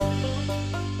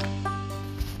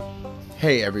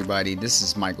Hey everybody, this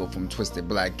is Michael from Twisted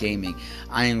Black Gaming.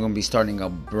 I am going to be starting a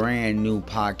brand new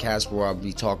podcast where I'll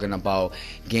be talking about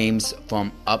games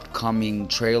from upcoming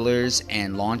trailers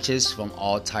and launches from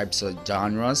all types of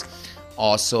genres.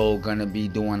 Also going to be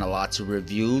doing a lot of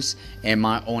reviews and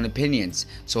my own opinions.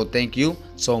 So thank you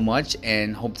so much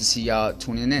and hope to see y'all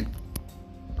tuning in.